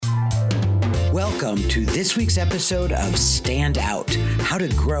Welcome to this week's episode of Stand Out, How to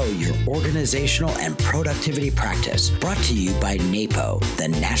Grow Your Organizational and Productivity Practice, brought to you by NAPO, the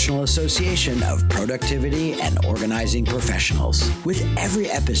National Association of Productivity and Organizing Professionals. With every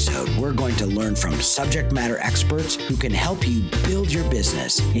episode, we're going to learn from subject matter experts who can help you build your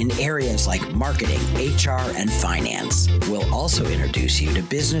business in areas like marketing, HR, and finance. We'll also introduce you to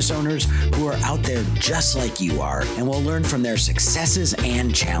business owners who are out there just like you are, and we'll learn from their successes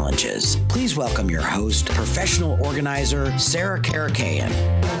and challenges. Please welcome your host, professional organizer, Sarah Karakayan.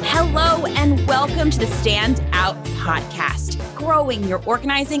 Hello, and welcome to the Stand Out podcast, growing your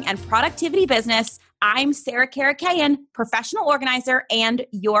organizing and productivity business. I'm Sarah Karakayan, professional organizer and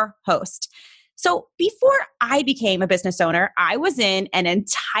your host. So before I became a business owner, I was in an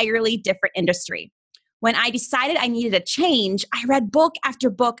entirely different industry. When I decided I needed a change, I read book after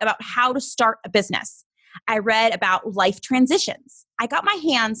book about how to start a business. I read about life transitions. I got my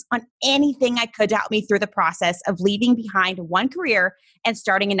hands on anything I could to help me through the process of leaving behind one career and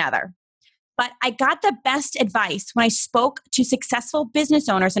starting another. But I got the best advice when I spoke to successful business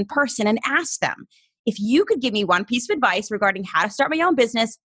owners in person and asked them, if you could give me one piece of advice regarding how to start my own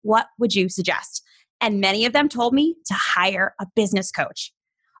business, what would you suggest? And many of them told me to hire a business coach.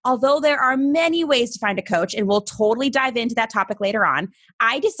 Although there are many ways to find a coach, and we'll totally dive into that topic later on,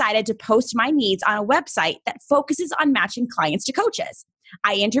 I decided to post my needs on a website that focuses on matching clients to coaches.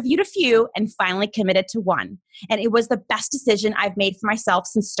 I interviewed a few and finally committed to one, and it was the best decision I've made for myself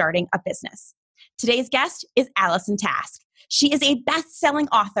since starting a business. Today's guest is Allison Task. She is a best-selling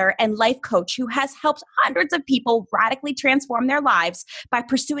author and life coach who has helped hundreds of people radically transform their lives by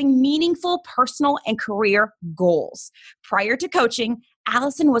pursuing meaningful personal and career goals. Prior to coaching,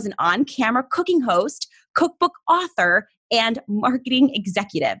 Allison was an on-camera cooking host, cookbook author, and marketing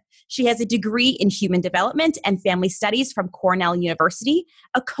executive. She has a degree in human development and family studies from Cornell University,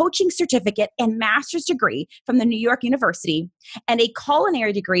 a coaching certificate and master's degree from the New York University, and a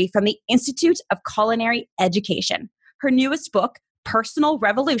culinary degree from the Institute of Culinary Education. Her newest book, Personal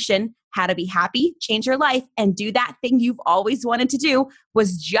Revolution: How to Be Happy, Change Your Life, and Do That Thing You've Always Wanted to Do,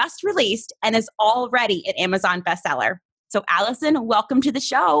 was just released and is already an Amazon bestseller. So Allison, welcome to the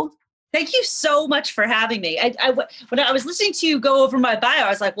show. Thank you so much for having me. When I was listening to you go over my bio, I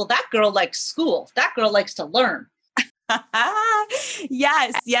was like, well, that girl likes school. That girl likes to learn.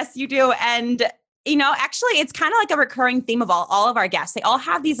 Yes, you do. And actually, it's kind of like a recurring theme of all of our guests. They all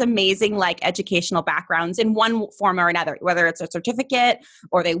have these amazing educational backgrounds in one form or another, whether it's a certificate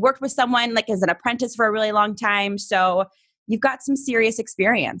or they worked with someone as an apprentice for a really long time. So you've got some serious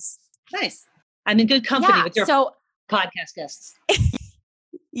experience. Nice. I'm in good company with your podcast guests.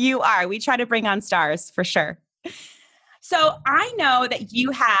 You are. We try to bring on stars for sure. So I know that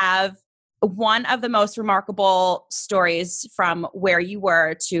you have one of the most remarkable stories from where you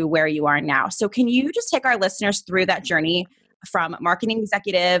were to where you are now. So can you just take our listeners through that journey from marketing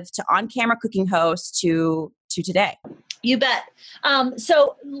executive to on-camera cooking host to today? You bet.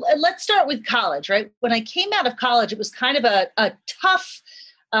 So let's start with college, right? When I came out of college, it was kind of a tough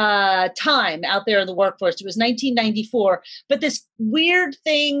time out there in the workforce. It was 1994, but this weird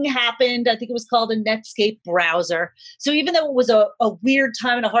thing happened. I think it was called a Netscape browser. So even though it was a weird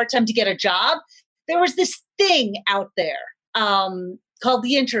time and a hard time to get a job, there was this thing out there called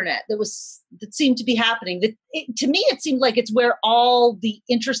the internet that seemed to be happening. To me, it seemed like it's where all the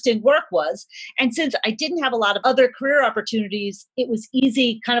interesting work was. And since I didn't have a lot of other career opportunities, it was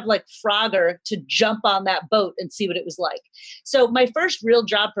easy, kind of like Frogger, to jump on that boat and see what it was like. So my first real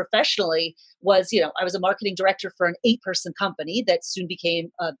job professionally was, I was a marketing director for an 8-person company that soon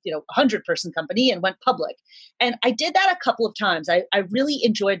became a 100-person company and went public. And I did that a couple of times. I really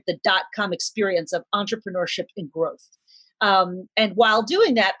enjoyed the .com experience of entrepreneurship and growth. And while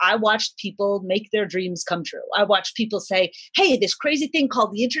doing that, I watched people make their dreams come true. I watched people say, hey, this crazy thing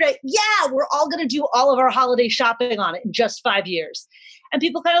called the internet, we're all going to do all of our holiday shopping on it in just 5 years. And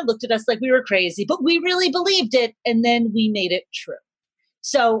people kind of looked at us like we were crazy, but we really believed it. And then we made it true.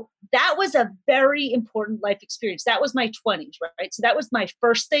 So that was a very important life experience. That was my 20s, right? So that was my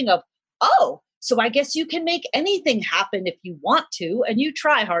first thing of, so I guess you can make anything happen if you want to, and you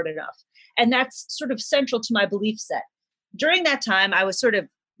try hard enough. And that's sort of central to my belief set. During that time, I was sort of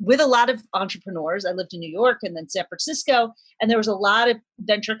with a lot of entrepreneurs. I lived in New York and then San Francisco, and there was a lot of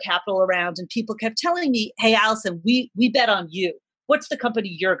venture capital around, and people kept telling me, hey, Allison, we bet on you. What's the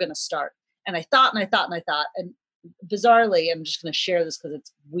company you're going to start? And I thought, and bizarrely, I'm just going to share this because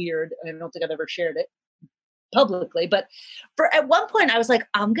it's weird. I don't think I've ever shared it publicly, but at one point I was like,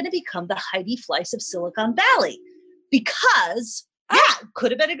 I'm going to become the Heidi Fleiss of Silicon Valley because, it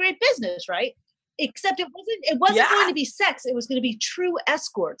could have been a great business, right? except it wasn't going to be sex. It was going to be true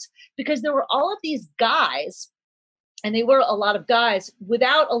escorts, because there were all of these guys, and they were a lot of guys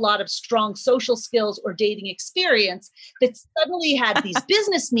without a lot of strong social skills or dating experience, that suddenly had these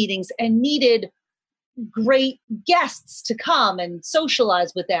business meetings and needed great guests to come and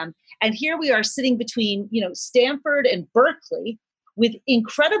socialize with them. And here we are sitting between, Stanford and Berkeley with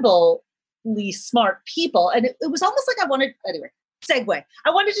incredibly smart people. And it was almost like segue. I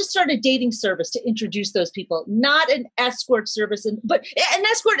wanted to start a dating service to introduce those people, not an escort service, but an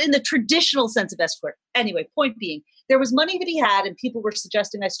escort in the traditional sense of escort. Anyway, point being, there was money that he had and people were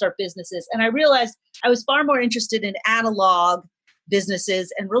suggesting I start businesses. And I realized I was far more interested in analog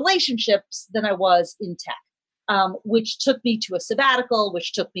businesses and relationships than I was in tech. Which took me to a sabbatical,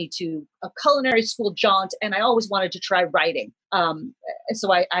 which took me to a culinary school jaunt. And I always wanted to try writing.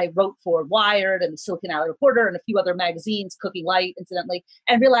 So I wrote for Wired and the Silicon Valley Reporter and a few other magazines, Cooking Light, incidentally,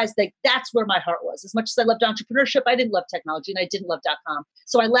 and realized that that's where my heart was. As much as I loved entrepreneurship, I didn't love technology and I didn't love .com.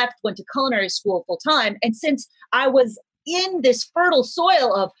 So I left, went to culinary school full time. And since I was in this fertile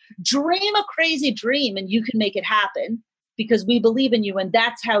soil of dream a crazy dream and you can make it happen, because we believe in you and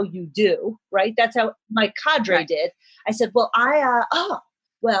that's how you do, right? That's how my cadre did. I said, well,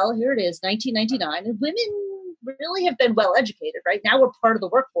 here it is, 1999, and women really have been well educated, right? Now we're part of the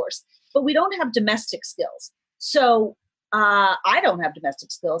workforce, but we don't have domestic skills. So I don't have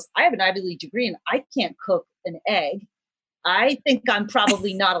domestic skills. I have an Ivy League degree and I can't cook an egg. I think I'm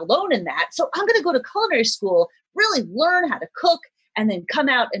probably not alone in that. So I'm going to go to culinary school, really learn how to cook, and then come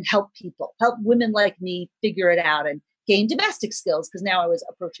out and help people, help women like me figure it out and gain domestic skills, because now I was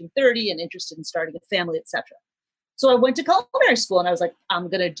approaching 30 and interested in starting a family, etc. So I went to culinary school and I was like, I'm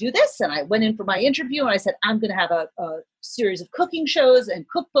going to do this. And I went in for my interview and I said, I'm going to have a series of cooking shows and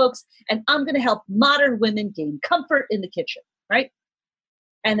cookbooks, and I'm going to help modern women gain comfort in the kitchen, right?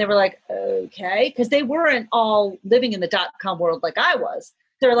 And they were like, okay, because they weren't all living in the .com world like I was.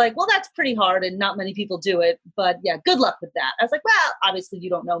 They're like, well, that's pretty hard and not many people do it, but yeah, good luck with that. I was like, well, obviously you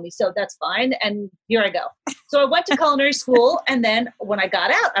don't know me, so that's fine. And here I go. So I went to culinary school. And then when I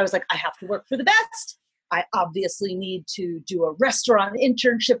got out, I was like, I have to work for the best. I obviously need to do a restaurant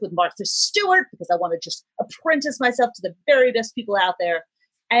internship with Martha Stewart because I want to just apprentice myself to the very best people out there.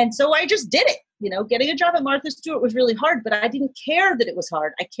 And so I just did it. Getting a job at Martha Stewart was really hard, but I didn't care that it was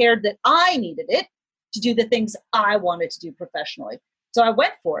hard. I cared that I needed it to do the things I wanted to do professionally. So I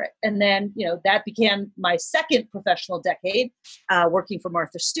went for it. And then, that began my second professional decade working for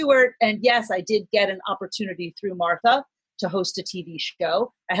Martha Stewart. And yes, I did get an opportunity through Martha to host a TV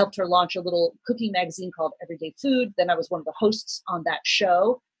show. I helped her launch a little cooking magazine called Everyday Food. Then I was one of the hosts on that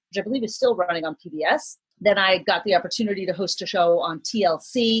show, which I believe is still running on PBS. Then I got the opportunity to host a show on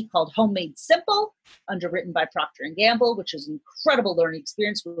TLC called Homemade Simple, underwritten by Procter & Gamble, which is an incredible learning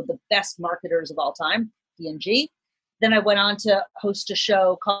experience with the best marketers of all time, P&G. Then I went on to host a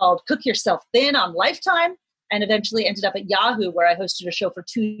show called Cook Yourself Thin on Lifetime, and eventually ended up at Yahoo, where I hosted a show for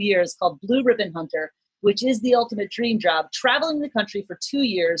 2 years called Blue Ribbon Hunter, which is the ultimate dream job, traveling the country for 2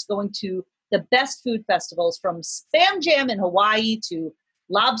 years, going to the best food festivals from Spam Jam in Hawaii to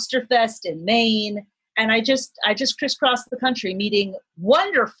Lobster Fest in Maine. And I just crisscrossed the country, meeting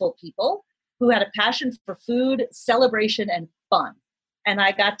wonderful people who had a passion for food, celebration, and fun. And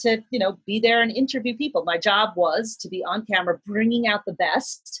I got to, be there and interview people. My job was to be on camera, bringing out the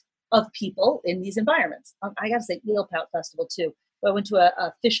best of people in these environments. I got to say Eel Pout Festival too. I went to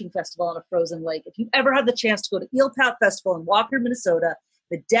a fishing festival on a frozen lake. If you ever have the chance to go to Eel Pout Festival in Walker, Minnesota,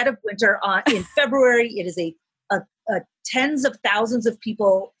 the dead of winter in February, it is a tens of thousands of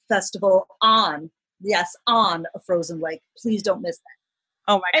people festival on a frozen lake. Please don't miss that.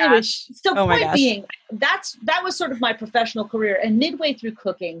 Oh my gosh. So point being, that was sort of my professional career. And midway through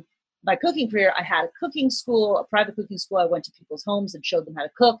my cooking career, I had a cooking school, a private cooking school. I went to people's homes and showed them how to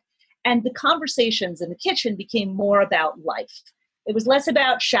cook. And the conversations in the kitchen became more about life. It was less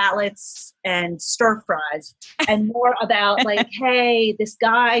about shallots and stir fries and more about like, hey, this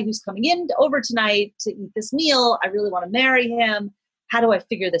guy who's coming in over tonight to eat this meal, I really want to marry him. How do I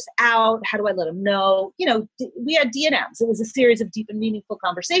figure this out? How do I let him know? We had D&Ms. It was a series of deep and meaningful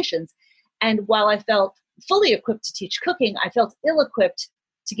conversations. And while I felt fully equipped to teach cooking, I felt ill-equipped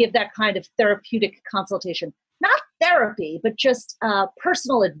to give that kind of therapeutic consultation. Not therapy, but just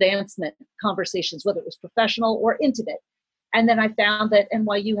personal advancement conversations, whether it was professional or intimate. And then I found that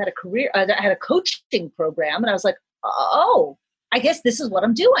NYU had had a coaching program. And I was like, oh, I guess this is what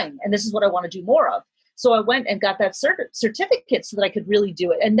I'm doing. And this is what I want to do more of. So I went and got that certificate so that I could really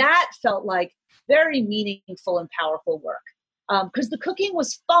do it. And that felt like very meaningful and powerful work. Because the cooking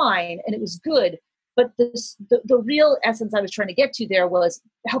was fine and it was good, But the real essence I was trying to get to there was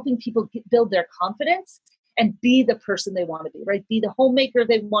helping people build their confidence and be the person they want to be, right? Be the homemaker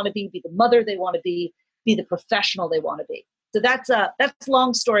they want to be the mother they want to be the professional they want to be. So that's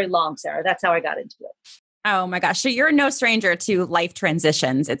long story long, Sarah. That's how I got into it. Oh my gosh. So you're no stranger to life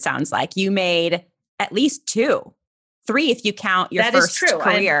transitions. It sounds like you made at least 2, 3, if you count your first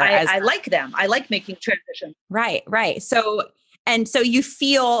career. I like them. I like making transitions. Right. So you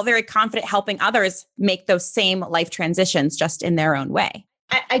feel very confident helping others make those same life transitions just in their own way.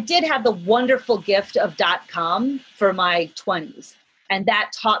 I did have the wonderful gift of .com for my 20s. And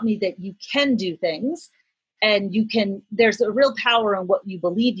that taught me that you can do things and there's a real power in what you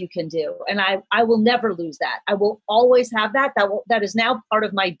believe you can do. And I will never lose that. I will always have that. That is now part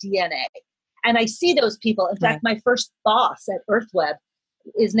of my DNA. And I see those people. In fact, my first boss at EarthWeb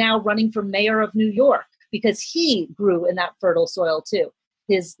is now running for mayor of New York because he grew in that fertile soil too.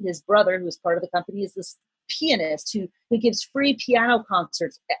 His brother, who is part of the company, is this pianist who gives free piano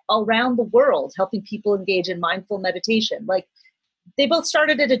concerts around the world, helping people engage in mindful meditation. Like, they both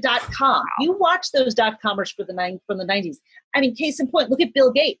started at a .com. You watch those .comers from the 90s. I mean, case in point, look at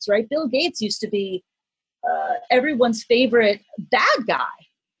Bill Gates, right? Bill Gates used to be everyone's favorite bad guy.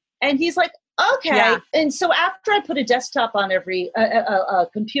 And he's like, okay. Yeah. And so after I put a desktop on a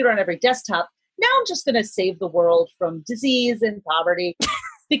computer on every desktop, now I'm just going to save the world from disease and poverty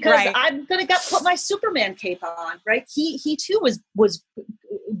because I'm going to put my Superman cape on, right? He too was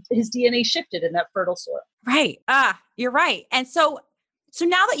his DNA shifted in that fertile soil. Right. You're right. And so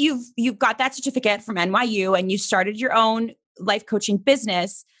now that you've got that certificate from NYU and you started your own life coaching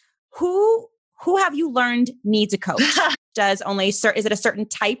business, who have you learned needs a coach? Is it a certain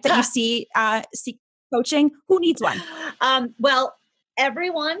type that you see coaching? Who needs one? Well,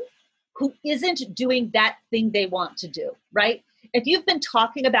 everyone who isn't doing that thing they want to do, right? If you've been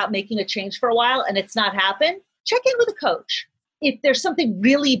talking about making a change for a while and it's not happened, check in with a coach. If there's something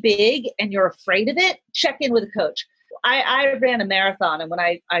really big and you're afraid of it, check in with a coach. I ran a marathon, and when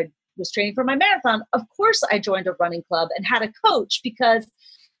I was training for my marathon, of course I joined a running club and had a coach because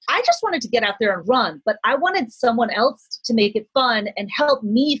I just wanted to get out there and run, but I wanted someone else to make it fun and help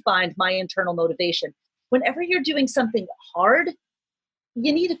me find my internal motivation. Whenever you're doing something hard,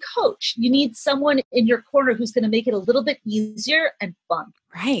 you need a coach. You need someone in your corner who's going to make it a little bit easier and fun.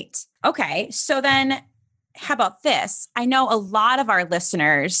 Right. Okay. So then how about this? I know a lot of our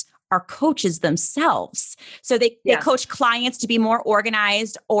listeners are coaches themselves. So they coach clients to be more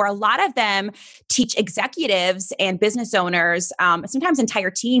organized, or a lot of them teach executives and business owners, sometimes entire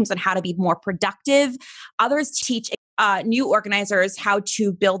teams, on how to be more productive. Others teach new organizers how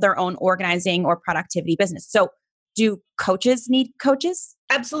to build their own organizing or productivity business. So do coaches need coaches?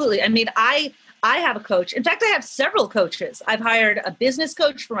 Absolutely. I mean, I have a coach. In fact, I have several coaches. I've hired a business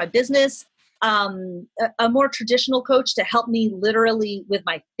coach for my business, a more traditional coach to help me literally with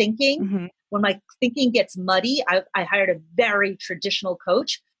my thinking. Mm-hmm. When my thinking gets muddy, I hired a very traditional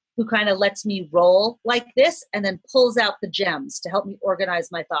coach who kind of lets me roll like this and then pulls out the gems to help me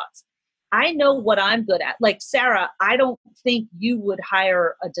organize my thoughts. I know what I'm good at. Like, Sarah, I don't think you would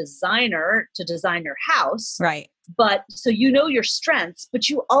hire a designer to design your house. Right. But so you know your strengths, but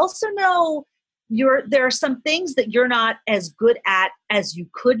you also know there are some things that you're not as good at as you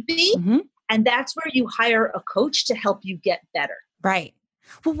could be. Mm-hmm. And that's where you hire a coach to help you get better. Right.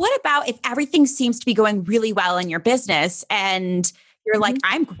 Well, what about if everything seems to be going really well in your business and you're like,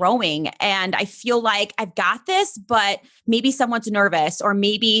 I'm growing and I feel like I've got this, but maybe someone's nervous, or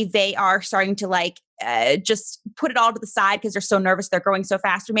maybe they are starting to just put it all to the side because they're so nervous, they're growing so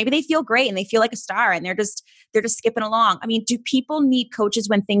fast, or maybe they feel great and they feel like a star and they're just skipping along. I mean, do people need coaches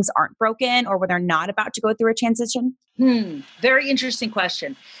when things aren't broken or when they're not about to go through a transition? Very interesting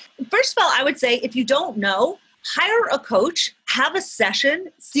question. First of all, I would say if you don't know, hire a coach, have a session,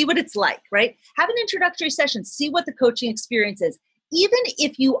 see what it's like, right? Have an introductory session, see what the coaching experience is. Even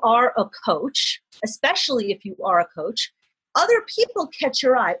if you are a coach, especially if you are a coach, other people catch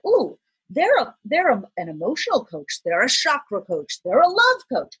your eye. Ooh, they're an emotional coach. They're a chakra coach. They're a love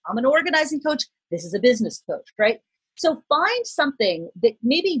coach. I'm an organizing coach. This is a business coach, right? So find something that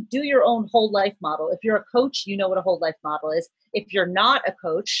maybe do your own whole life model. If you're a coach, you know what a whole life model is. If you're not a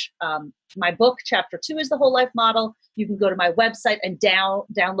coach, my book, Chapter 2 is the whole life model. You can go to my website and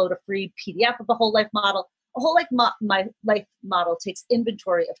download a free PDF of the whole life model. A whole my life model takes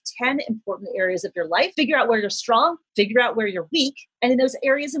inventory of 10 important areas of your life. Figure out where you're strong, figure out where you're weak. And in those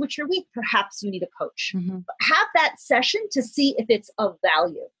areas in which you're weak, perhaps you need a coach. Mm-hmm. Have that session to see if it's of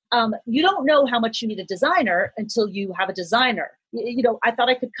value. You don't know how much you need a designer until you have a designer. I thought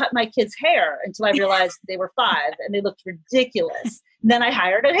I could cut my kids' hair until I realized they were 5 and they looked ridiculous. And then I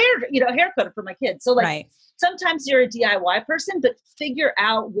hired a haircutter for my kids. So sometimes you're a DIY person, but figure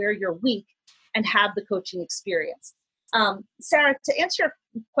out where you're weak and have the coaching experience. Sarah, to answer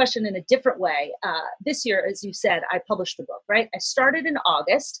your question in a different way, this year, as you said, I published the book, right? I started in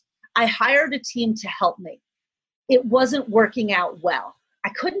August. I hired a team to help me. It wasn't working out well. I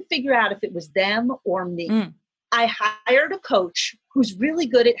couldn't figure out if it was them or me. I hired a coach who's really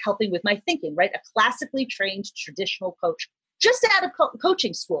good at helping with my thinking, right? A classically trained traditional coach, just out of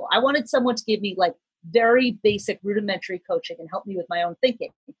coaching school. I wanted someone to give me like very basic rudimentary coaching and help me with my own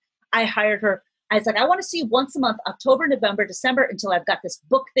thinking. I hired her. I was like, I want to see you once a month, October, November, December, until I've got this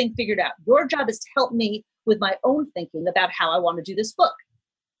book thing figured out. Your job is to help me with my own thinking about how I want to do this book.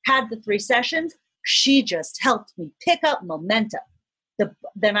 Had the 3 sessions. She just helped me pick up momentum.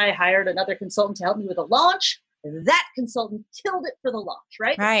 Then I hired another consultant to help me with a launch. That consultant killed it for the launch,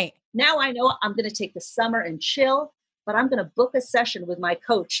 right? Right. Now I know I'm going to take the summer and chill, but I'm going to book a session with my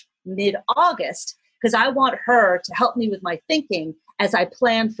coach mid-August because I want her to help me with my thinking as I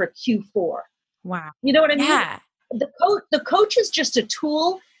plan for Q4. Wow. You know what I mean? Yeah. The coach is just a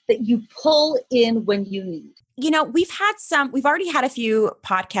tool that you pull in when you need. We've already had a few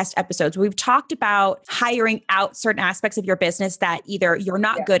podcast episodes where we've talked about hiring out certain aspects of your business that either you're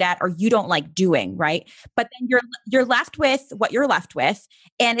not good at or you don't like doing, right? But then you're left with what you're left with.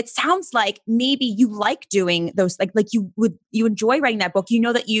 And it sounds like maybe you like doing those, like you enjoy writing that book. You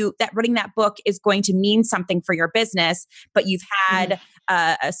know that writing that book is going to mean something for your business, but you've had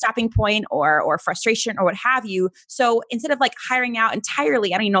a stopping point or frustration or what have you. So instead of like hiring out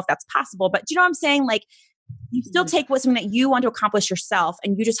entirely, I don't even know if that's possible, but do you know what I'm saying? Like, you still take something that you want to accomplish yourself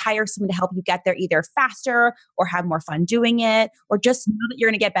and you just hire someone to help you get there either faster or have more fun doing it or just know that you're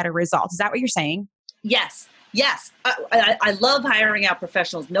going to get better results. Is that what you're saying? Yes. I love hiring out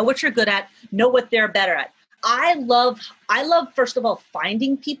professionals. Know what you're good at, know what they're better at. I love, first of all,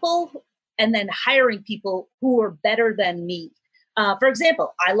 finding people and then hiring people who are better than me. For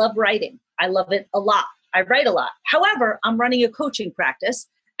example, I love writing. I love it a lot. I write a lot. However, I'm running a coaching practice.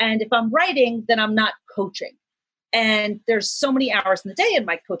 And if I'm writing, then I'm not coaching. And there's so many hours in the day and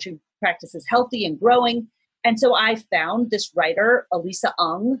my coaching practice is healthy and growing. And so I found this writer, Elisa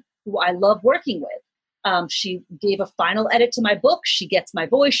Ung, who I love working with. She gave a final edit to my book. She gets my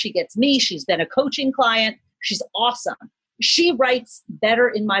voice. She gets me. She's been a coaching client. She's awesome. She writes better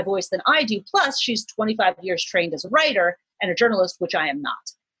in my voice than I do. Plus, she's 25 years trained as a writer and a journalist, which I am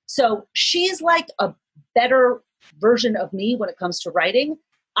not. So she's like a better version of me when it comes to writing.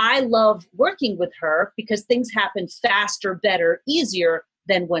 I love working with her because things happen faster, better, easier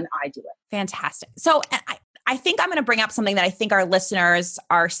than when I do it. Fantastic. So I think I'm going to bring up something that I think our listeners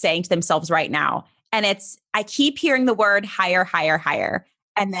are saying to themselves right now. And I keep hearing the word hire, hire, hire.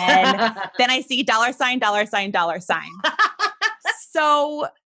 And then I see $, $. So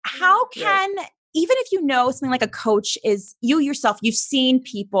how can, even if you know something like a coach is, you yourself, you've seen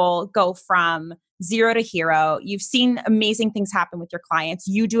people go from 0 to hero. You've seen amazing things happen with your clients.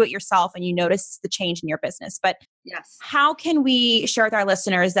 You do it yourself and you notice the change in your business. But yes, how can we share with our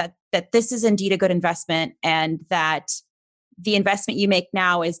listeners that this is indeed a good investment and that the investment you make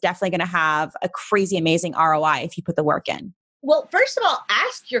now is definitely going to have a crazy, amazing ROI if you put the work in? Well, first of all,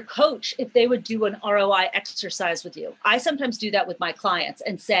 ask your coach if they would do an ROI exercise with you. I sometimes do that with my clients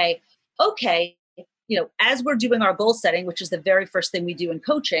and say, okay, as we're doing our goal setting, which is the very first thing we do in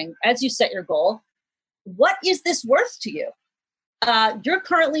coaching, as you set your goal, what is this worth to you? You're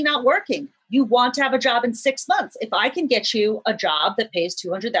currently not working. You want to have a job in 6 months. If I can get you a job that pays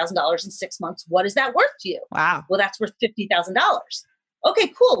 $200,000 in 6 months, what is that worth to you? Wow. Well, that's worth $50,000. Okay,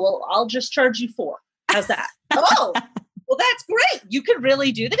 cool. Well, I'll just charge you $4,000. How's that? Oh, well, that's great. You can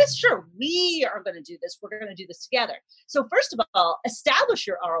really do this. Sure. We are going to do this. We're going to do this together. So first of all, establish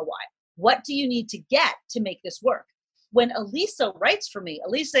your ROI. What do you need to get to make this work? When Elisa writes for me,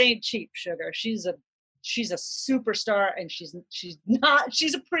 Elisa ain't cheap, sugar. She's a superstar and she's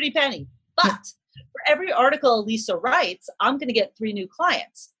a pretty penny. But for every article Elisa writes, I'm going to get 3 new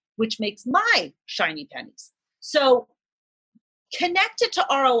clients, which makes my shiny pennies. So connect it to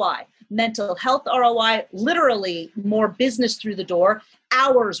ROI, mental health ROI, literally more business through the door,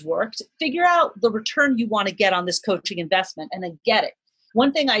 hours worked, figure out the return you want to get on this coaching investment and then get it.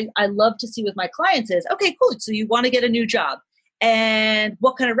 One thing I love to see with my clients is, okay, cool. So you want to get a new job and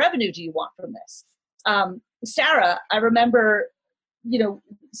what kind of revenue do you want from this? Sarah, I remember,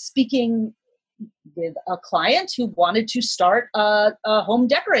 speaking with a client who wanted to start a home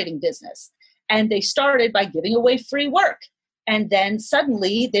decorating business. And they started by giving away free work. And then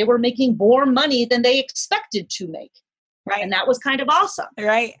suddenly they were making more money than they expected to make. Right. And that was kind of awesome.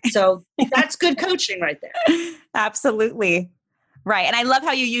 Right. So that's good coaching right there. Absolutely. Right. And I love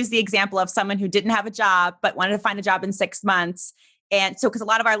how you use the example of someone who didn't have a job, but wanted to find a job in 6 months. And so, because a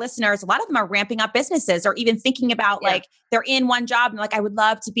lot of our listeners, a lot of them are ramping up businesses or even thinking about like they're in one job and like, I would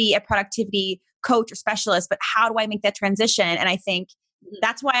love to be a productivity coach or specialist, but how do I make that transition? And I think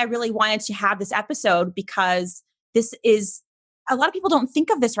that's why I really wanted to have this episode, because this is, a lot of people don't think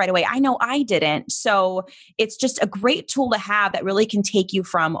of this right away. I know I didn't. So it's just a great tool to have that really can take you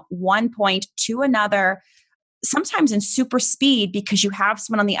from one point to another, sometimes in super speed, because you have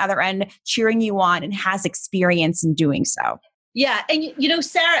someone on the other end cheering you on and has experience in doing so. Yeah. And,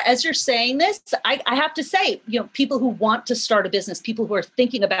 Sarah, as you're saying this, I have to say, people who want to start a business, people who are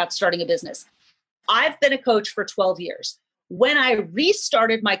thinking about starting a business, I've been a coach for 12 years. When I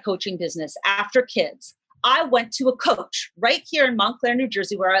restarted my coaching business after kids, I went to a coach right here in Montclair, New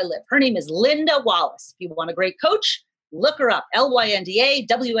Jersey, where I live. Her name is Linda Wallace. If you want a great coach, look her up.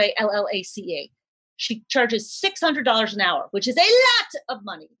 LyndaWallaca. She charges $600 an hour, which is a lot of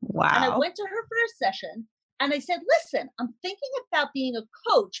money. Wow. And I went to her for a session and I said, listen, I'm thinking about being a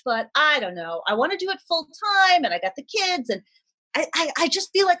coach, but I don't know. I want to do it full time and I got the kids and I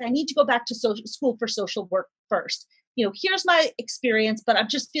just feel like I need to go back to school for social work first. Here's my experience, but I'm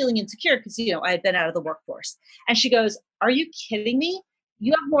just feeling insecure because, I had been out of the workforce. And she goes, are you kidding me?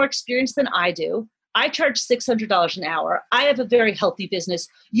 You have more experience than I do. I charge $600 an hour. I have a very healthy business.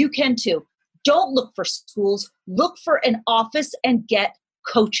 You can too. Don't look for schools. Look for an office and get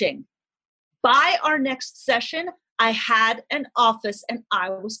coaching. By our next session, I had an office and I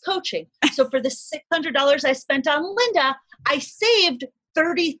was coaching. So for the $600 I spent on Linda, I saved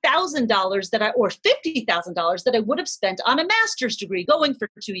 $30,000 or $50,000 that I would have spent on a master's degree going for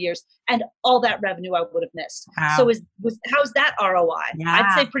 2 years, and all that revenue I would have missed. Wow. So how's that ROI? Yeah.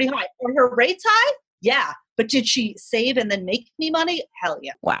 I'd say pretty high. Are her rates high? Yeah. But did she save and then make me money? Hell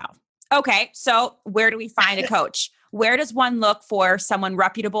yeah. Wow. Okay. So where do we find a coach? Where does one look for someone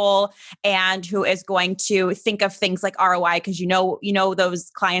reputable and who is going to think of things like ROI? Because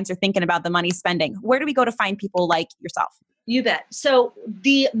those clients are thinking about the money spending. Where do we go to find people like yourself? You bet. So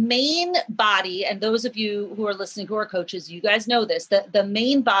the main body, and those of you who are listening who are coaches, you guys know this, the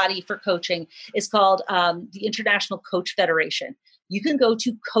main body for coaching is called the International Coach Federation. You can go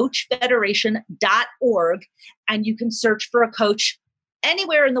to coachfederation.org and you can search for a coach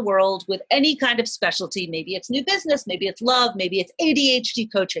anywhere in the world with any kind of specialty. Maybe it's new business, maybe it's love, maybe it's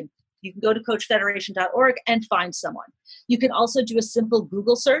ADHD coaching. You can go to coachfederation.org and find someone. You can also do a simple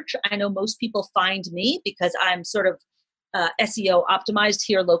Google search. I know most people find me because I'm sort of SEO optimized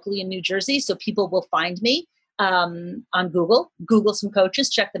here locally in New Jersey. So people will find me on Google. Google some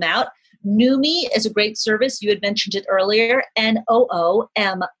coaches, check them out. Noomi is a great service. You had mentioned it earlier. Noomii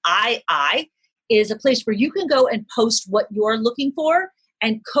is a place where you can go and post what you're looking for,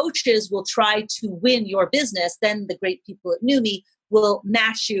 and coaches will try to win your business. Then the great people at Noomi will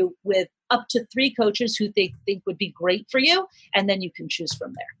match you with up to 3 coaches who they think would be great for you, and then you can choose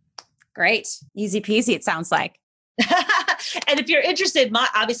from there. Great. Easy peasy, it sounds like. And if you're interested,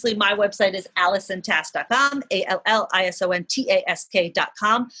 obviously my website is AllisonTask.com,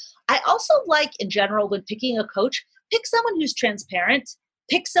 ALLISONTASK.com. I also like, in general, when picking a coach, pick someone who's transparent,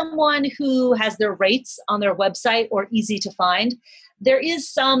 pick someone who has their rates on their website or easy to find. There is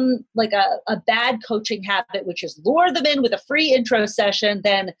some, like a bad coaching habit, which is lure them in with a free intro session.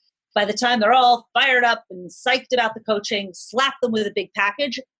 Then by the time they're all fired up and psyched about the coaching, slap them with a big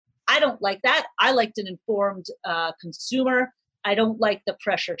package. I don't like that. I liked an informed consumer. I don't like the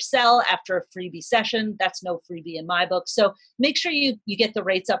pressure sell after a freebie session. That's no freebie in my book. So make sure you get the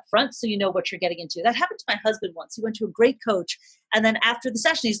rates up front so you know what you're getting into. That happened to my husband once. He went to a great coach. And then after the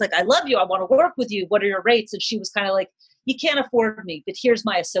session, he's like, I love you. I want to work with you. What are your rates? And she was kind of like, you can't afford me, but here's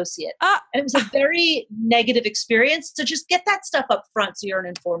my associate. And it was a very negative experience. So just get that stuff up front so you're an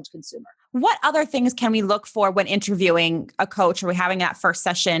informed consumer. What other things can we look for when interviewing a coach or we're having that first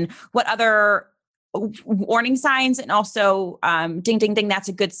session? What other warning signs and also ding, ding, ding, that's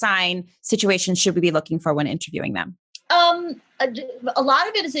a good sign situations should we be looking for when interviewing them? A lot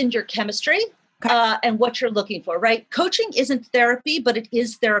of it is in your chemistry and what you're looking for, right? Coaching isn't therapy, but it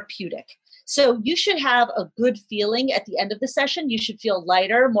is therapeutic. So you should have a good feeling at the end of the session. You should feel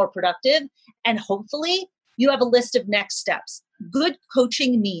lighter, more productive, and hopefully you have a list of next steps. Good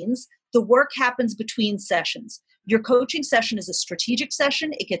coaching means the work happens between sessions. Your coaching session is a strategic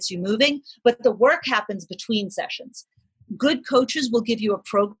session. It gets you moving, but the work happens between sessions. Good coaches will give you a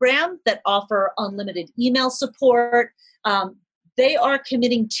program that offer unlimited email support. They are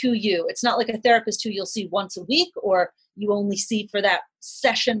committing to you. It's not like a therapist who you'll see once a week or you only see for that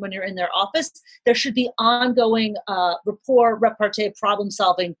session when you're in their office. There should be ongoing rapport, repartee, problem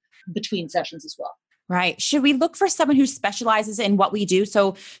solving between sessions as well. Right. Should we look for someone who specializes in what we do?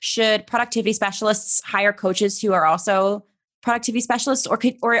 So should productivity specialists hire coaches who are also productivity specialists,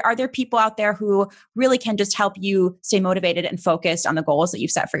 or are there people out there who really can just help you stay motivated and focused on the goals that you've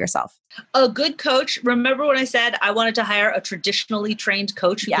set for yourself? A good coach. Remember when I said I wanted to hire a traditionally trained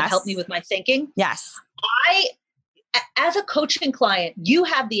coach who could help me with my thinking? Yes. As a coaching client, you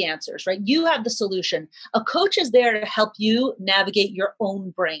have the answers, right? You have the solution. A coach is there to help you navigate your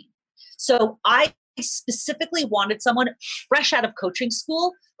own brain. So I specifically wanted someone fresh out of coaching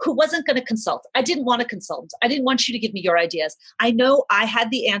school who wasn't going to consult. I didn't want a consultant. I didn't want you to give me your ideas. I know I had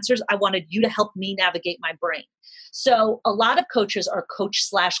the answers. I wanted you to help me navigate my brain. So a lot of coaches are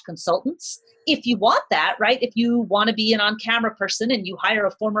coach/consultants. If you want that, right? If you want to be an on-camera person and you hire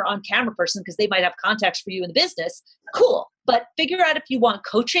a former on-camera person because they might have contacts for you in the business, cool. But figure out if you want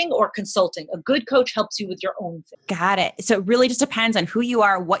coaching or consulting. A good coach helps you with your own thing. Got it. So it really just depends on who you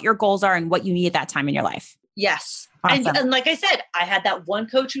are, what your goals are, and what you need at that time in your life. Yes. Awesome. And like I said, I had that one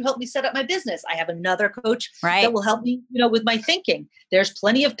coach who helped me set up my business. I have another coach that will help me, with my thinking. There's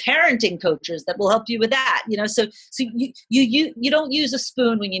plenty of parenting coaches that will help you with that. So you don't use a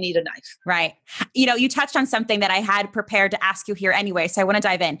spoon when you need a knife. Right. You touched on something that I had prepared to ask you here anyway, so I want to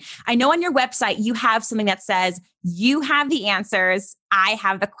dive in. I know on your website you have something that says you have the answers, I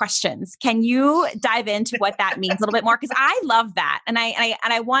have the questions. Can you dive into what that means a little bit more? Because I love that, and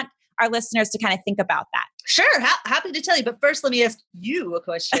I want our listeners to kind of think about that. Sure. Happy to tell you. But first, let me ask you a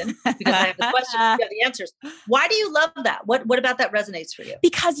question because I have the questions, you have the answers. Why do you love that? What about that resonates for you?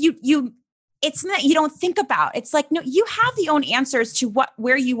 Because it's not, you don't think about, it's like, no, you have the own answers to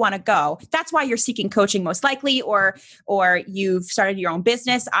where you want to go. That's why you're seeking coaching most likely, or you've started your own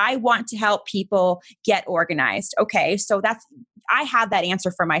business. I want to help people get organized. Okay. So I have that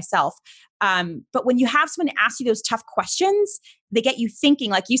answer for myself. But when you have someone ask you those tough questions, they get you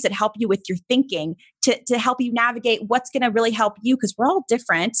thinking, like you said, help you with your thinking to help you navigate what's going to really help you, because we're all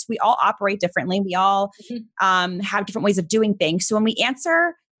different. We all operate differently. We all have different ways of doing things. So when we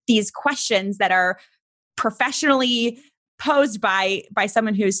answer these questions that are professionally posed by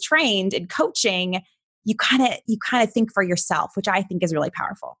someone who's trained in coaching, you kind of think for yourself, which I think is really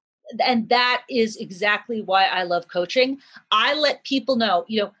powerful. And that is exactly why I love coaching. I let people know,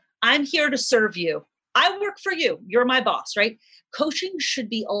 I'm here to serve you. I work for you. You're my boss, right? Coaching should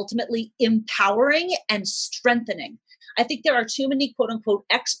be ultimately empowering and strengthening. I think there are too many quote unquote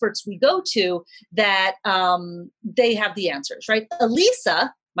experts we go to that they have the answers, right?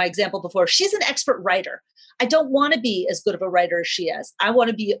 Elisa, my example before, she's an expert writer. I don't want to be as good of a writer as she is. I want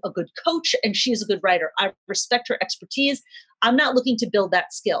to be a good coach, and she is a good writer. I respect her expertise. I'm not looking to build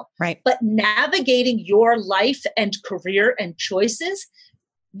that skill. Right. But navigating your life and career and choices,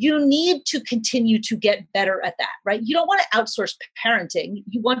 you need to continue to get better at that, right? You don't want to outsource parenting.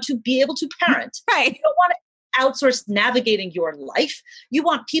 You want to be able to parent. Right. You don't want to outsource navigating your life. You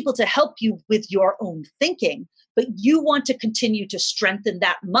want people to help you with your own thinking, but you want to continue to strengthen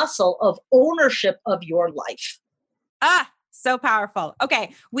that muscle of ownership of your life. So powerful.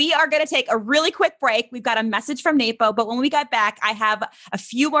 Okay, we are going to take a really quick break. We've got a message from NAPO, but when we get back, I have a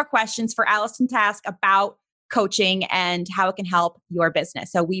few more questions for Allison Task about coaching and how it can help your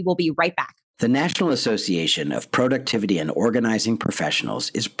business. So we will be right back. The National Association of Productivity and Organizing Professionals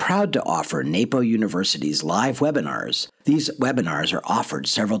is proud to offer NAPO University's live webinars. These webinars are offered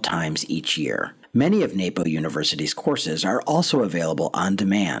several times each year. Many of NAPO University's courses are also available on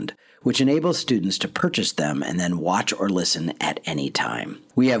demand, which enables students to purchase them and then watch or listen at any time.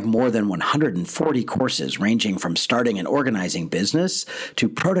 We have more than 140 courses ranging from starting and organizing business to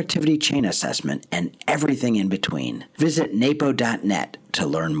productivity chain assessment and everything in between. Visit napo.net to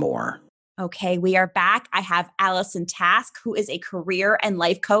learn more. Okay, we are back. I have Allison Task, who is a career and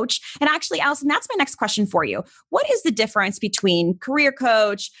life coach. And actually, Allison, that's my next question for you. What is the difference between career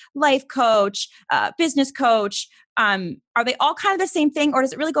coach, life coach, business coach? Are they all kind of the same thing, or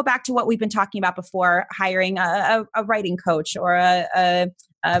does it really go back to what we've been talking about before, hiring a writing coach or a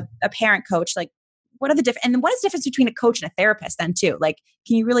parent coach? Like, what are the different? And what is the difference between a coach and a therapist then too? Like,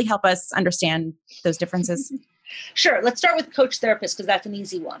 can you really help us understand those differences? Sure. Let's start with coach therapist because that's an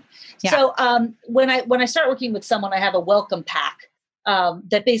easy one. Yeah. So when I start working with someone, I have a welcome pack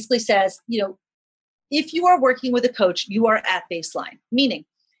that basically says, if you are working with a coach, you are at baseline. Meaning,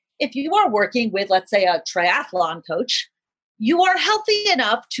 if you are working with, let's say, a triathlon coach, you are healthy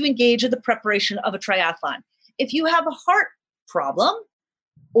enough to engage in the preparation of a triathlon. If you have a heart problem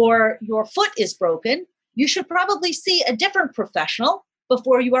or your foot is broken, you should probably see a different professional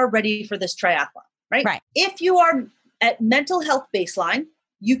before you are ready for this triathlon. Right? Right. If you are at mental health baseline,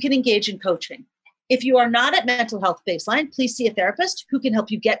 you can engage in coaching. If you are not at mental health baseline, please see a therapist who can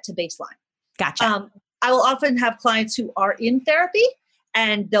help you get to baseline. Gotcha. I will often have clients who are in therapy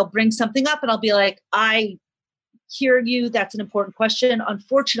and they'll bring something up and I'll be like, I hear you. That's an important question.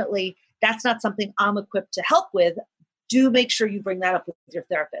 Unfortunately, that's not something I'm equipped to help with. Do make sure you bring that up with your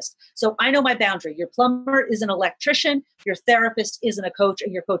therapist. So I know my boundary. Your plumber is an electrician. Your therapist isn't a coach,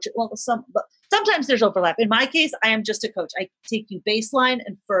 and your coach. Well, sometimes there's overlap. In my case, I am just a coach. I take you baseline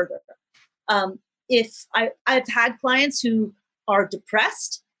and further. If I've had clients who are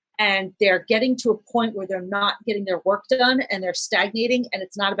depressed and they're getting to a point where they're not getting their work done and they're stagnating, and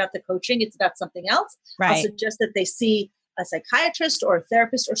it's not about the coaching, it's about something else. Right. I'll suggest that they see a psychiatrist or a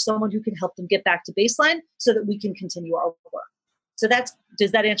therapist or someone who can help them get back to baseline so that we can continue our work. So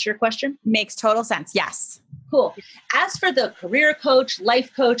does that answer your question? Makes total sense. Yes. Cool. As for the career coach,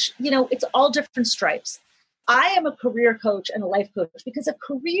 life coach, it's all different stripes. I am a career coach and a life coach because a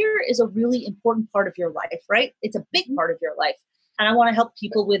career is a really important part of your life, right? It's a big part of your life. And I want to help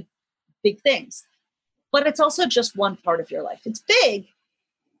people with big things. But it's also just one part of your life. It's big,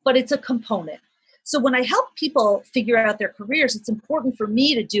 but it's a component. So when I help people figure out their careers, it's important for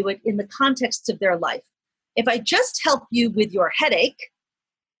me to do it in the context of their life. If I just help you with your headache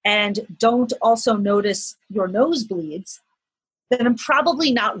and don't also notice your nosebleeds, then I'm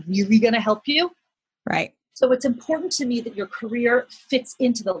probably not really going to help you. Right. So it's important to me that your career fits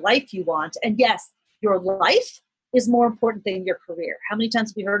into the life you want. And yes, your life is more important than your career. How many times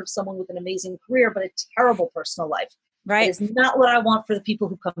have we heard of someone with an amazing career, but a terrible personal life? Right. It is not what I want for the people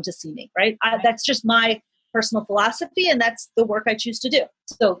who come to see me, right? That's just my personal philosophy, and that's the work I choose to do.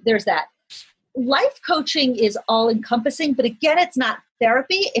 So there's that. Life coaching is all encompassing, but again, it's not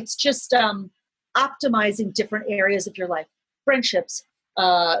therapy. It's just optimizing different areas of your life. Friendships,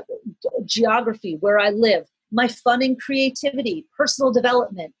 geography, where I live, my fun and creativity, personal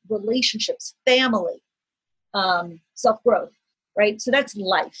development, relationships, family, self-growth, right? So that's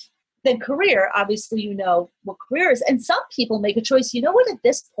life. Then career, obviously, what career is. And some people make a choice, at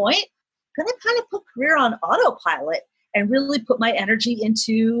this point, I'm going to kind of put career on autopilot and really put my energy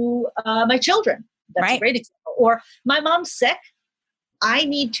into my children. That's right. A great example. Or my mom's sick. I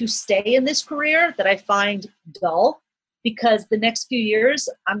need to stay in this career that I find dull because the next few years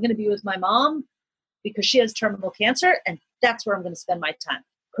I'm going to be with my mom because she has terminal cancer, and that's where I'm going to spend my time.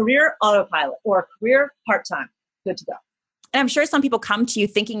 Career autopilot or career part-time. Good to go. And I'm sure some people come to you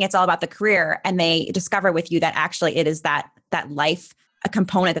thinking it's all about the career, and they discover with you that actually it is that life, a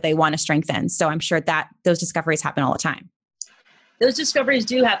component that they want to strengthen. So I'm sure that those discoveries happen all the time. Those discoveries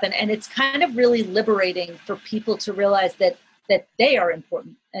do happen. And it's kind of really liberating for people to realize that they are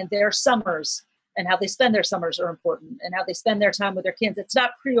important, and their summers and how they spend their summers are important, and how they spend their time with their kids. It's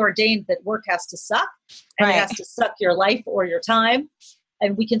not preordained that work has to suck and right. It has to suck your life or your time.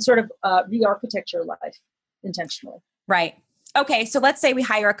 And we can sort of re-architect your life intentionally. Right. Okay. So let's say we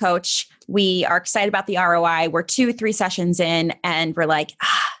hire a coach. We are excited about the ROI. We're 2-3 sessions in, and we're like,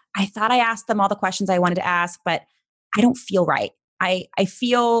 I thought I asked them all the questions I wanted to ask, but I don't feel right. I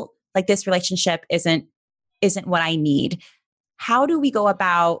feel like this relationship isn't what I need. How do we go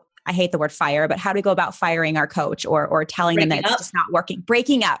about, I hate the word fire, but how do we go about firing our coach or telling them that it's just not working?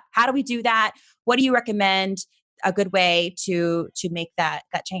 Breaking up. How do we do that? What do you recommend a good way to make that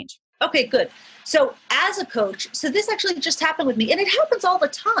change? Okay, good. So as a coach, so this actually just happened with me, and it happens all the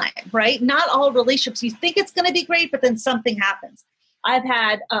time, right? Not all relationships. You think it's going to be great, but then something happens. I've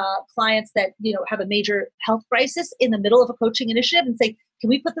had clients that, have a major health crisis in the middle of a coaching initiative and say, can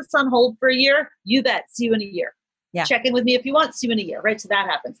we put this on hold for a year? You bet. See you in a year. Yeah. Check in with me if you want. See you in a year, right? So that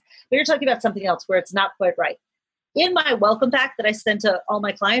happens. But you're talking about something else where it's not quite right. In my welcome pack that I send to all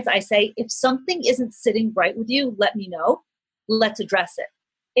my clients, I say, if something isn't sitting right with you, let me know. Let's address it.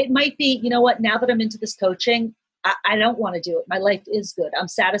 It might be, now that I'm into this coaching, I don't want to do it. My life is good. I'm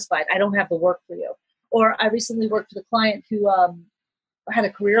satisfied. I don't have the work for you. Or I recently worked with a client who had a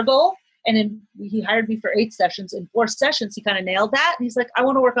career goal, and he hired me for 8 sessions. In 4 sessions, he kind of nailed that. And he's like, I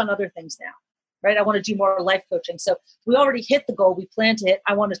want to work on other things now, right? I want to do more life coaching. So we already hit the goal we planned to hit.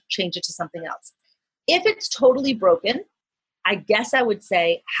 I want to change it to something else. If it's totally broken, I guess I would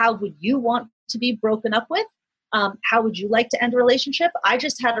say, how would you want to be broken up with? How would you like to end a relationship? I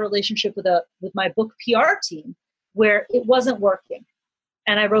just had a relationship with my book PR team where it wasn't working.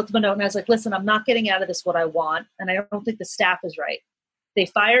 And I wrote them a note and I was like, listen, I'm not getting out of this what I want. And I don't think the staff is right. They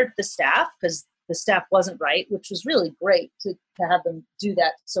fired the staff because the staff wasn't right, which was really great to have them do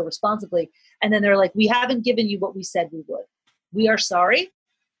that so responsibly. And then they're like, we haven't given you what we said we would. We are sorry.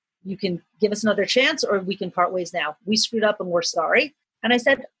 You can give us another chance, or we can part ways now. We screwed up and we're sorry. And I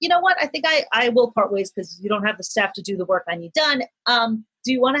said, you know what? I think I will part ways because you don't have the staff to do the work I need done.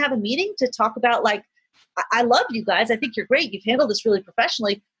 Do you want to have a meeting to talk about I love you guys. I think you're great. You've handled this really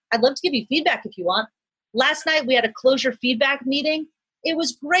professionally. I'd love to give you feedback if you want. Last night we had a closure feedback meeting. It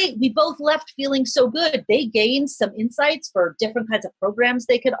was great. We both left feeling so good. They gained some insights for different kinds of programs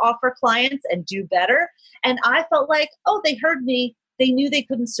they could offer clients and do better. And I felt like, oh, they heard me. They knew they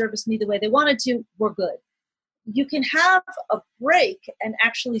couldn't service me the way they wanted to. We're good. You can have a break and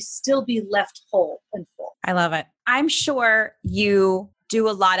actually still be left whole and full. I love it. I'm sure you do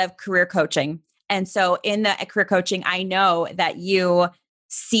a lot of career coaching. And so in the career coaching, I know that you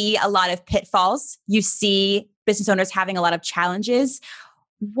see a lot of pitfalls. You see business owners having a lot of challenges.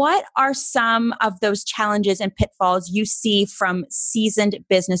 What are some of those challenges and pitfalls you see from seasoned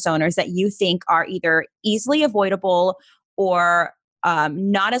business owners that you think are either easily avoidable or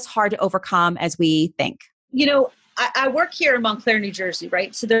not as hard to overcome as we think? I work here in Montclair, New Jersey,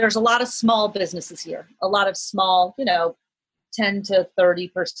 right? So there's a lot of small businesses here, a lot of small, 10 to 30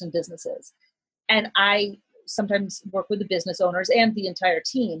 person businesses. And I sometimes work with the business owners and the entire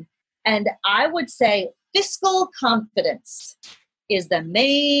team. And I would say fiscal confidence is the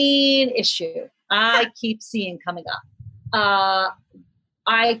main issue I keep seeing coming up.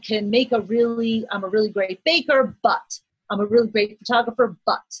 I can make I'm a really great baker, but I'm a really great photographer,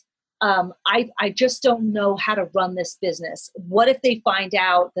 but I just don't know how to run this business. What if they find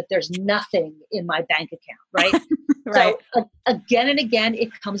out that there's nothing in my bank account, right? Right. So again and again, it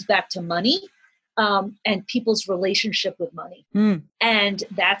comes back to money and people's relationship with money. And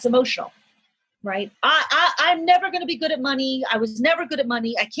that's emotional, right? I'm never going to be good at money. I was never good at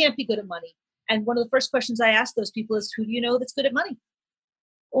money. I can't be good at money. And one of the first questions I ask those people is, who do you know that's good at money?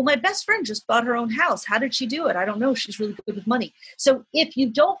 Well, my best friend just bought her own house. How did she do it? I don't know. She's really good with money. So if you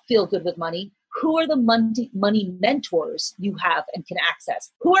don't feel good with money, who are the money mentors you have and can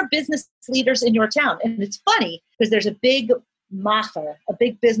access? Who are business leaders in your town? And it's funny because there's a big macher, a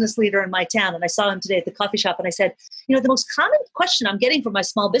big business leader in my town. And I saw him today at the coffee shop. And I said, the most common question I'm getting from my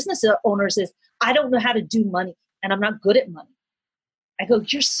small business owners is, I don't know how to do money and I'm not good at money. I go,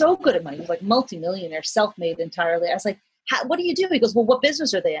 you're so good at money. He's like multimillionaire, self-made entirely. I was like, what do you do? He goes, well, what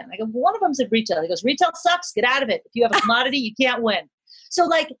business are they in? I go, well, one of them's in retail. He goes, retail sucks. Get out of it. If you have a commodity, you can't win. So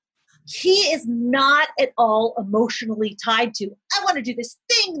he is not at all emotionally tied to, I want to do this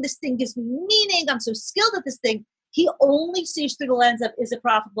thing. This thing gives me meaning. I'm so skilled at this thing. He only sees through the lens of, is it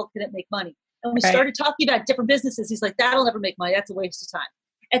profitable? Can it make money? And we started talking about different businesses. He's like, that'll never make money. That's a waste of time.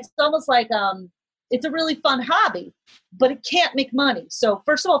 It's almost like it's a really fun hobby, but it can't make money. So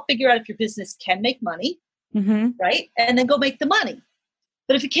first of all, figure out if your business can make money. Right? And then go make the money.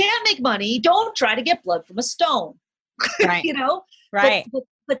 But if you can't make money, don't try to get blood from a stone. Right. Right.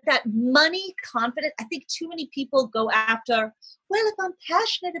 But that money confidence, I think too many people go after, well, if I'm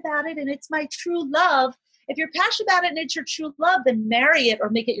passionate about it and it's my true love, if you're passionate about it and it's your true love, then marry it or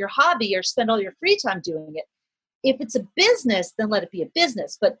make it your hobby or spend all your free time doing it. If it's a business, then let it be a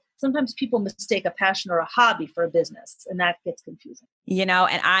business. But sometimes people mistake a passion or a hobby for a business, and that gets confusing. And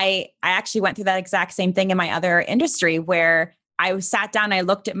I actually went through that exact same thing in my other industry where I sat down, I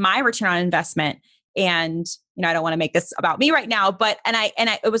looked at my return on investment, and I don't want to make this about me right now, but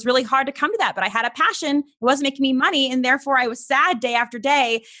it was really hard to come to that. But I had a passion; it wasn't making me money, and therefore I was sad day after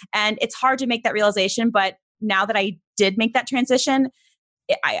day. And it's hard to make that realization. But now that I did make that transition,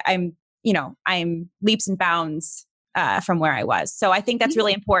 I'm leaps and bounds from where I was. So I think that's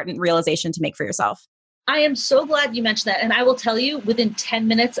really important realization to make for yourself. I am so glad you mentioned that. And I will tell you, within 10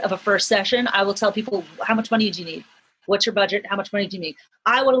 minutes of a first session, I will tell people, how much money do you need? What's your budget? How much money do you need?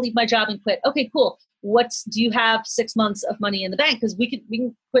 I want to leave my job and quit. Okay, cool. Do you have 6 months of money in the bank? Because we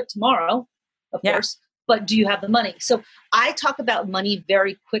can quit tomorrow, of course, but do you have the money? So I talk about money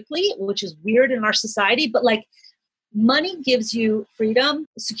very quickly, which is weird in our society, but money gives you freedom,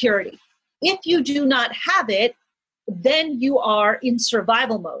 security. If you do not have it, then you are in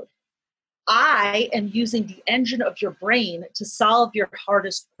survival mode. I am using the engine of your brain to solve your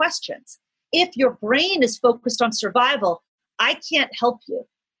hardest questions. If your brain is focused on survival, I can't help you.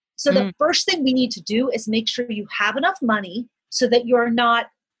 So the first thing we need to do is make sure you have enough money so that you're not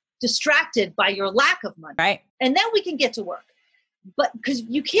distracted by your lack of money. Right. And then we can get to work. But because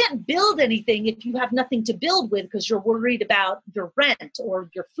you can't build anything if you have nothing to build with because you're worried about your rent or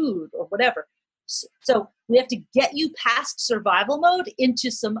your food or whatever. So we have to get you past survival mode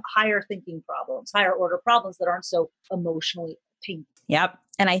into some higher thinking problems, higher order problems that aren't so emotionally painful. Yep.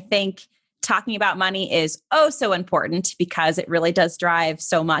 And I think talking about money is so important because it really does drive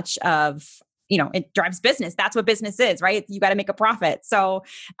so much of, it drives business. That's what business is, right? You got to make a profit. So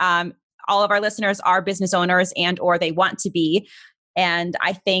all of our listeners are business owners and or they want to be. And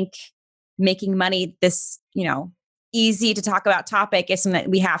I think making money this, easy to talk about topic is something that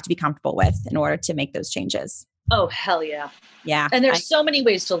we have to be comfortable with in order to make those changes. Oh, hell yeah. Yeah. And there's so many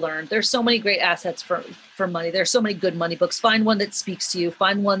ways to learn. There's so many great assets for money. There's so many good money books. Find one that speaks to you.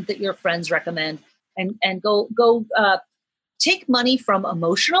 Find one that your friends recommend, and go take money from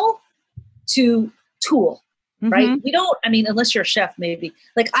emotional to tool, right? We don't, unless you're a chef, maybe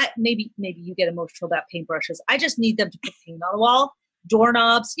maybe you get emotional about paintbrushes. I just need them to put paint on the wall.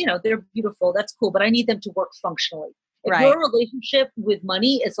 Doorknobs, they're beautiful. That's cool. But I need them to work functionally. If your relationship with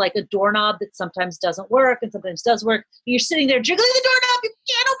money is like a doorknob that sometimes doesn't work and sometimes does work, you're sitting there jiggling the doorknob, you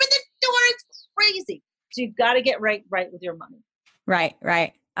can't open the door, it's crazy. So you've got to get right with your money. Right.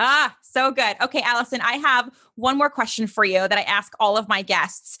 Ah, so good. Okay, Allison, I have one more question for you that I ask all of my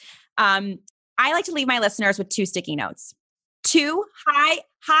guests. I like to leave my listeners with 2 sticky notes, 2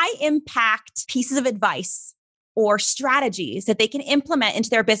 high impact pieces of advice or strategies that they can implement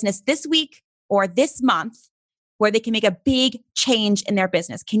into their business this week or this month, where they can make a big change in their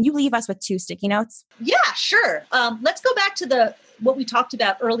business. Can you leave us with 2 sticky notes? Yeah, sure. Let's go back to what we talked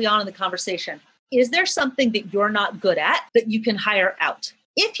about early on in the conversation. Is there something that you're not good at that you can hire out?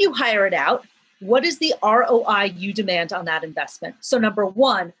 If you hire it out, what is the ROI you demand on that investment? So number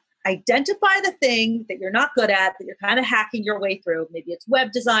 1, identify the thing that you're not good at, that you're kind of hacking your way through. Maybe it's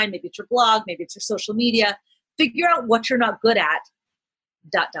web design, maybe it's your blog, maybe it's your social media. Figure out what you're not good at, ...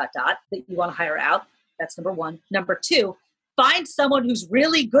 that you want to hire out. That's number 1. Number 2, find someone who's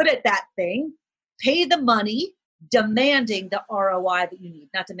really good at that thing, pay the money, demanding the ROI that you need.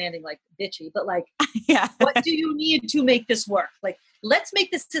 Not demanding like bitchy, but like, yeah. What do you need to make this work? Like, let's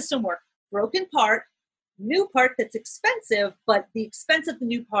make this system work. Broken part, new part that's expensive, but the expense of the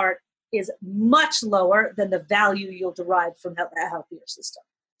new part is much lower than the value you'll derive from a healthier system.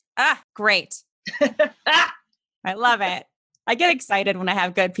 Ah, great. I love it. I get excited when I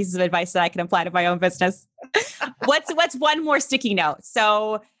have good pieces of advice that I can apply to my own business. What's one more sticky note?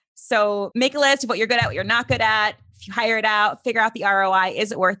 So make a list of what you're good at, what you're not good at. If you hire it out, figure out the ROI.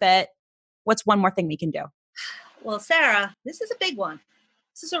 Is it worth it? What's one more thing we can do? Well, Sarah, this is a big one.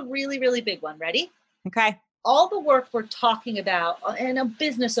 This is a really, really big one. Ready? Okay. All the work we're talking about, and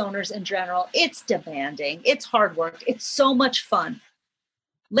business owners in general, it's demanding. It's hard work. It's so much fun.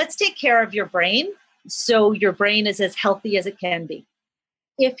 Let's take care of your brain so your brain is as healthy as it can be.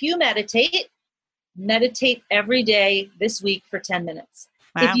 If you meditate every day this week for 10 minutes.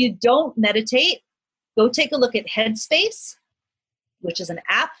 Wow. If you don't meditate, go take a look at Headspace, which is an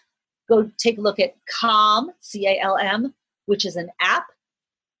app. Go take a look at Calm, CALM, which is an app.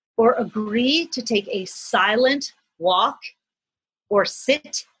 Or agree to take a silent walk or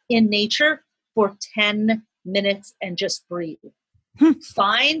sit in nature for 10 minutes and just breathe.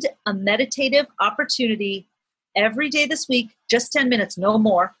 Find a meditative opportunity every day this week, just 10 minutes, no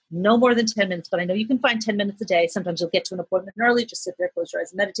more than 10 minutes, but I know you can find 10 minutes a day. Sometimes you'll get to an appointment early, just sit there, close your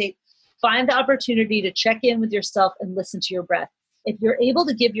eyes and meditate. Find the opportunity to check in with yourself and listen to your breath. If you're able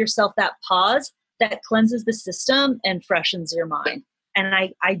to give yourself that pause, that cleanses the system and freshens your mind. And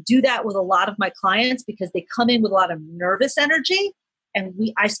I do that with a lot of my clients because they come in with a lot of nervous energy, and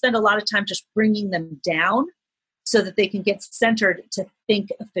I spend a lot of time just bringing them down so that they can get centered to think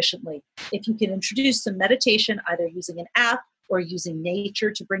efficiently. If you can introduce some meditation, either using an app or using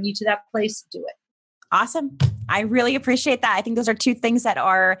nature to bring you to that place, do it. Awesome. I really appreciate that. I think those are 2 things that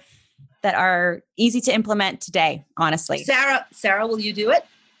are easy to implement today, honestly. Sarah, will you do it?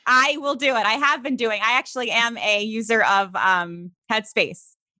 I will do it. I have been doing. I actually am a user of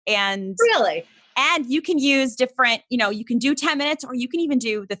Headspace. And really? And you can use different, you can do 10 minutes or you can even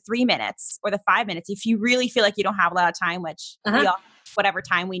do the 3 minutes or the 5 minutes if you really feel like you don't have a lot of time, which we all, whatever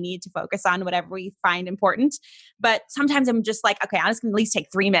time we need to focus on whatever we find important. But sometimes I'm just like, okay, I'm just going to at least take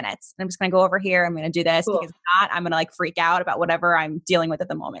 3 minutes. And I'm just going to go over here. I'm going to do this because if not, I'm going to freak out about whatever I'm dealing with at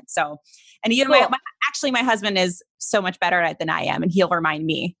the moment. So, and my husband is so much better at it than I am. And he'll remind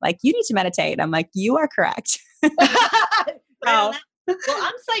me you need to meditate. I'm like, you are correct. Well,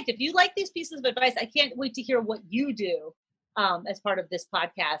 I'm psyched. If you like these pieces of advice, I can't wait to hear what you do as part of this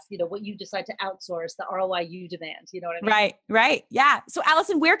podcast, what you decide to outsource, the ROI you demand, you know what I mean? Right. Yeah. So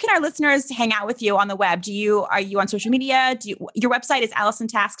Allison, where can our listeners hang out with you on the web? Are you on social media? Your website is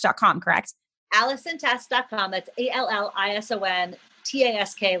AllisonTask.com, correct? AllisonTask.com. That's ALLISONTASK,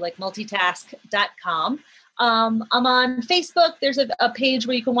 like multitask.com. I'm on Facebook. There's a page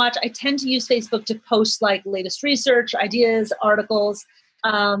where you can watch. I tend to use Facebook to post latest research, ideas, articles,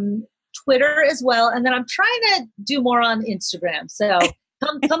 Twitter as well. And then I'm trying to do more on Instagram. So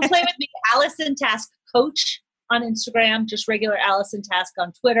come play with me. Allison Task Coach on Instagram, just regular Allison Task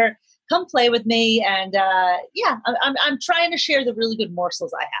on Twitter. come play with me. And I'm trying to share the really good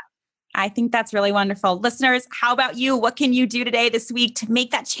morsels I have. I think that's really wonderful. Listeners, how about you? What can you do today, this week, to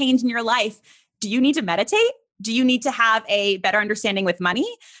make that change in your life? Do you need to meditate? Do you need to have a better understanding with money?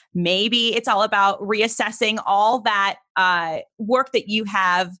 Maybe it's all about reassessing all that work that you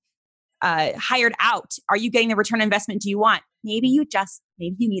have hired out. Are you getting the return on investment do you want? Maybe you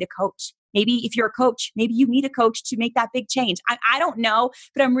need a coach. Maybe if you're a coach, maybe you need a coach to make that big change. I don't know,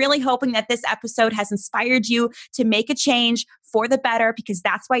 but I'm really hoping that this episode has inspired you to make a change for the better, because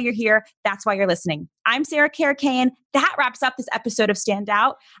that's why you're here. That's why you're listening. I'm Sarah Karakayan. That wraps up this episode of Stand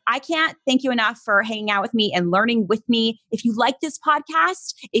Out. I can't thank you enough for hanging out with me and learning with me. If you like this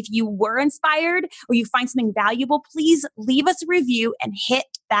podcast, if you were inspired or you find something valuable, please leave us a review and hit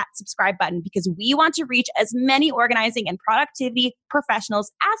that subscribe button, because we want to reach as many organizing and productivity professionals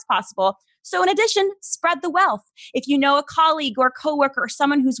as possible. So in addition, spread the wealth. If you know a colleague or coworker or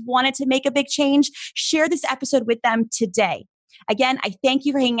someone who's wanted to make a big change, share this episode with them today. Again, I thank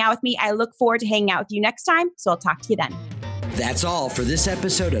you for hanging out with me. I look forward to hanging out with you next time. So I'll talk to you then. That's all for this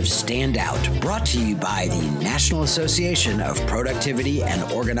episode of Stand Out, brought to you by the National Association of Productivity and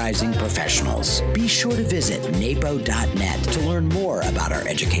Organizing Professionals. Be sure to visit napo.net to learn more about our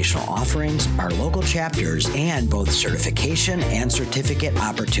educational offerings, our local chapters, and both certification and certificate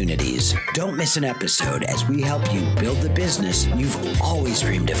opportunities. Don't miss an episode as we help you build the business you've always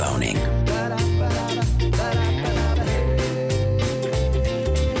dreamed of owning.